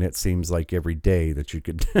 I mean, it seems like every day that you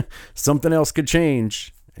could, something else could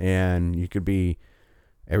change and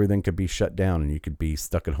everything could be shut down and you could be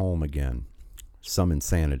stuck at home again. Some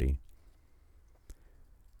insanity.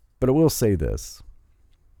 But I will say this.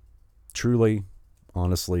 Truly,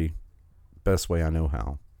 honestly, best way I know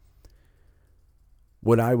how.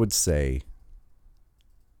 What I would say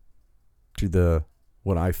to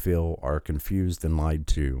what I feel are confused and lied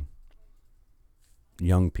to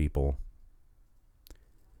young people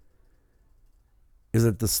is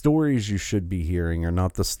that the stories you should be hearing are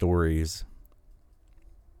not the stories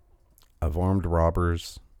of armed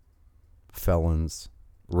robbers, felons,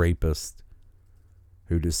 rapists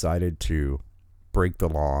who decided to break the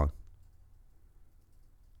law,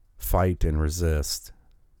 fight and resist,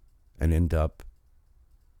 and end up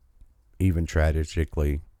even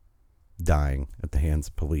tragically dying at the hands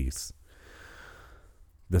of police.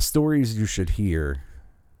 The stories you should hear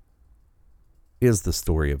is the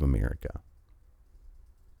story of America.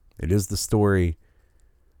 It is the story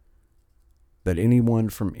that anyone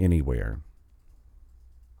from anywhere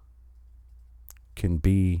can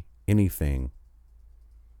be anything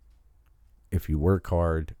if you work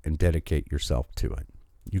hard and dedicate yourself to it.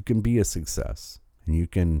 You can be a success and you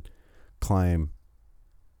can climb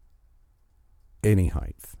any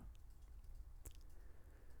height.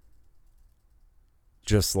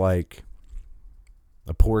 Just like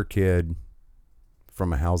a poor kid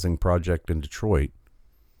from a housing project in Detroit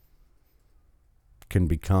can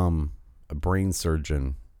become a brain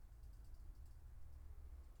surgeon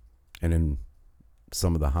and in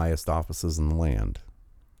some of the highest offices in the land,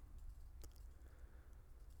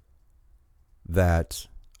 that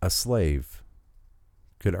a slave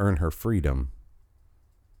could earn her freedom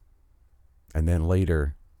and then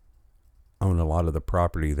later own a lot of the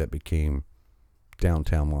property that became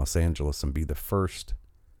downtown Los Angeles and be the first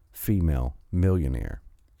female millionaire.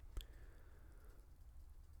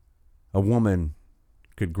 A woman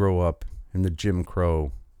could grow up in the Jim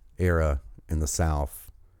Crow era in the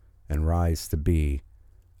South and rise to be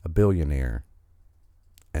a billionaire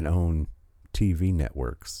and own TV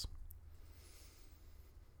networks.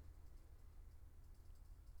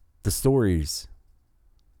 The stories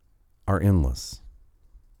are endless.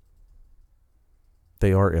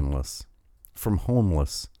 They are endless. From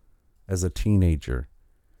homeless as a teenager,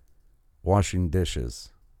 washing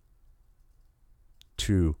dishes,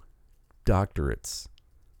 to doctorates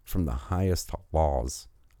from the highest halls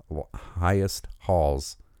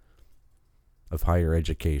of higher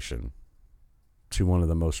education, to one of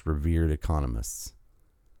the most revered economists.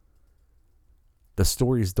 The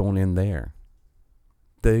stories don't end there.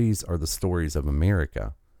 These are the stories of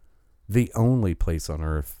America, the only place on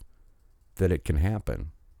earth that it can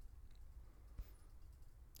happen.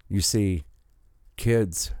 You see,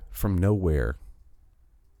 kids from nowhere,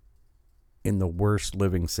 in the worst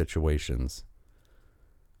living situations,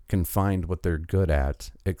 can find what they're good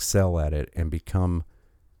at, excel at it, and become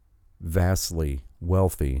vastly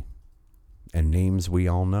wealthy, and names we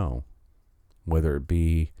all know, whether it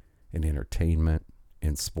be in entertainment,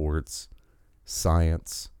 in sports,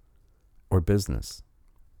 science, or business.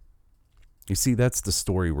 You see, that's the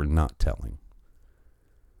story we're not telling.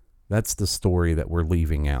 That's the story that we're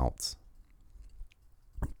leaving out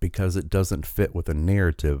because it doesn't fit with a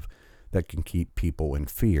narrative that can keep people in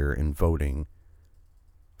fear and voting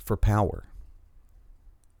for power.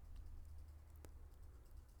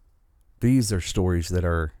 These are stories that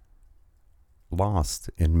are lost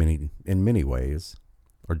in many ways,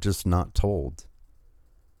 or just not told.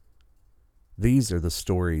 These are the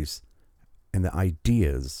stories and the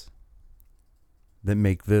ideas that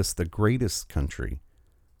make this the greatest country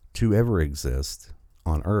to ever exist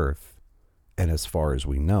on Earth, and as far as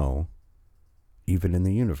we know, even in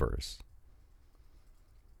the universe.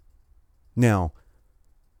 Now,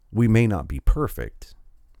 we may not be perfect,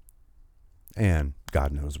 and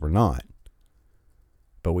God knows we're not,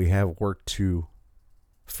 but we have worked to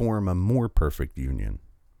form a more perfect union.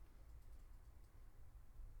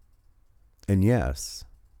 And yes,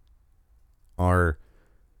 our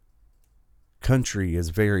country is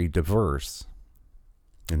very diverse,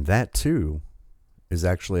 and that too is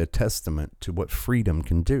actually a testament to what freedom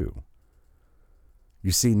can do.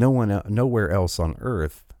 You see, nowhere else on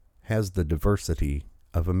earth has the diversity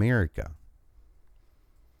of America.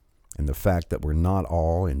 And the fact that we're not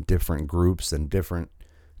all in different groups and different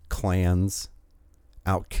clans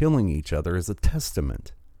out killing each other is a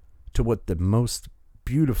testament to what the most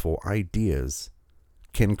beautiful ideas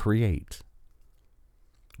can create.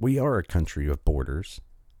 We are a country of borders,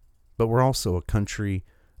 but we're also a country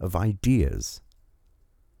of ideas.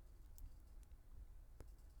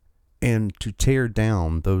 And to tear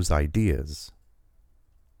down those ideas,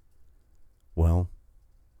 well,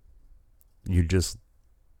 you just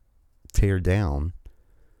tear down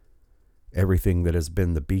everything that has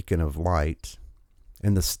been the beacon of light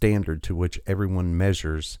and the standard to which everyone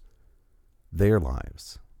measures their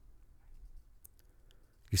lives.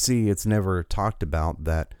 You see, it's never talked about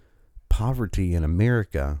that poverty in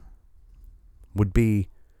America would be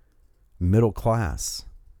middle class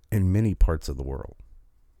in many parts of the world.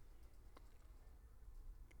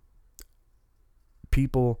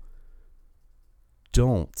 People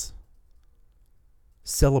don't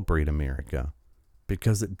celebrate America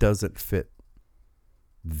because it doesn't fit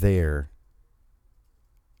their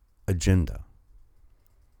agenda.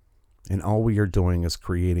 And all we are doing is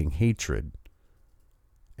creating hatred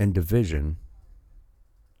and division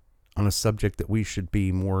on a subject that we should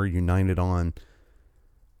be more united on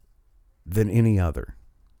than any other.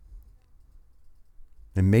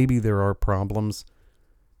 And maybe there are problems,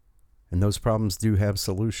 and those problems do have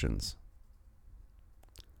solutions.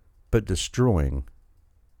 But destroying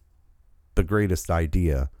the greatest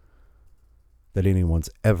idea that anyone's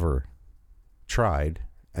ever tried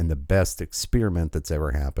and the best experiment that's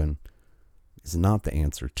ever happened is not the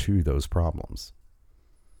answer to those problems.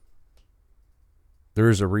 There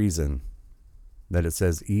is a reason that it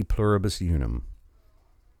says e pluribus unum,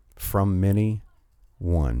 from many,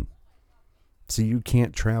 one. So you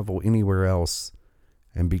can't travel anywhere else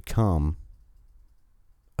and become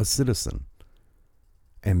a citizen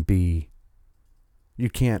and you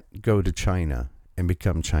can't go to China and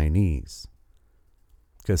become Chinese.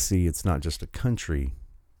 Because, see, it's not just a country,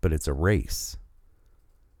 but it's a race.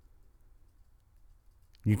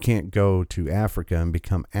 You can't go to Africa and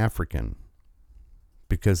become African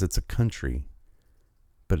because it's a country,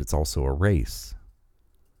 but it's also a race.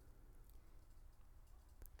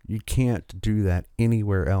 You can't do that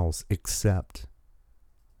anywhere else except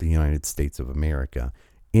the United States of America.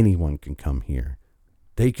 Anyone can come here.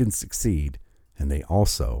 They can succeed, and they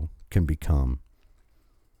also can become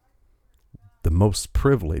the most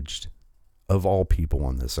privileged of all people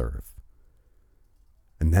on this earth.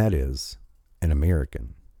 And that is an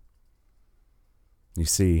American. You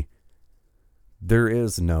see, there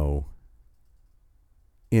is no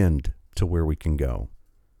end to where we can go.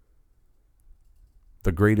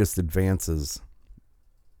 The greatest advances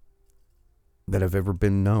that have ever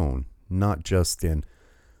been known, not just in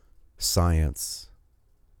science,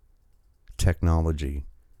 technology,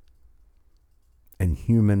 and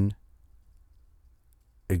human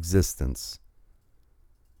existence.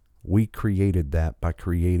 We created that by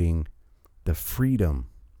creating the freedom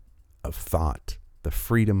of thought, the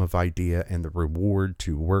freedom of idea, and the reward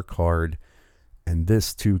to work hard, and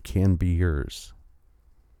this too can be yours.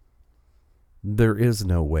 There is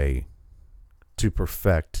no way to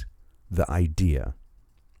perfect the idea.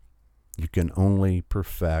 You can only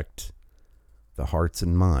perfect the hearts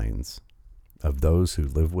and minds of those who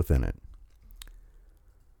live within it.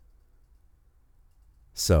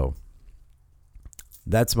 So,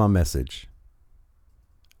 that's my message.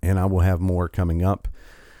 And I will have more coming up.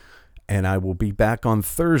 And I will be back on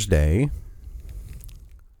Thursday.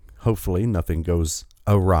 Hopefully nothing goes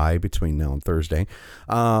awry between now and Thursday.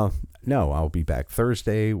 No, I'll be back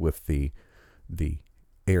Thursday with the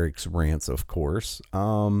Eric's Rants, of course.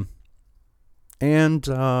 And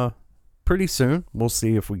pretty soon, we'll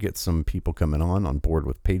see if we get some people coming on board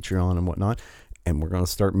with Patreon and whatnot. And we're going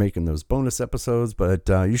to start making those bonus episodes. But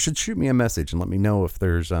you should shoot me a message and let me know if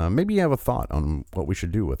there's, maybe you have a thought on what we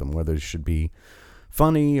should do with them, whether it should be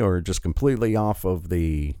funny or just completely off of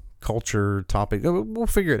the culture topic. We'll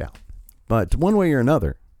figure it out. But one way or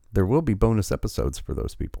another, there will be bonus episodes for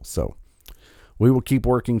those people. So we will keep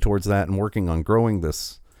working towards that and working on growing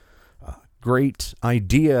this great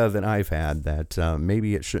idea that I've had that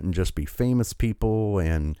maybe it shouldn't just be famous people,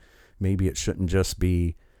 and maybe it shouldn't just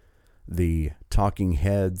be the talking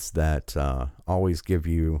heads that always give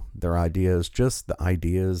you their ideas, just the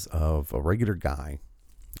ideas of a regular guy.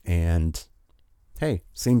 And hey,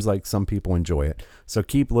 seems like some people enjoy it. So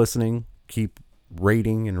keep listening, keep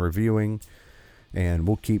rating and reviewing, and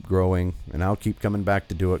we'll keep growing, and I'll keep coming back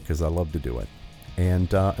to do it because I love to do it.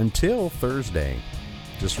 And until Thursday,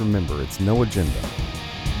 just remember, it's no agenda,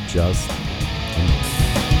 just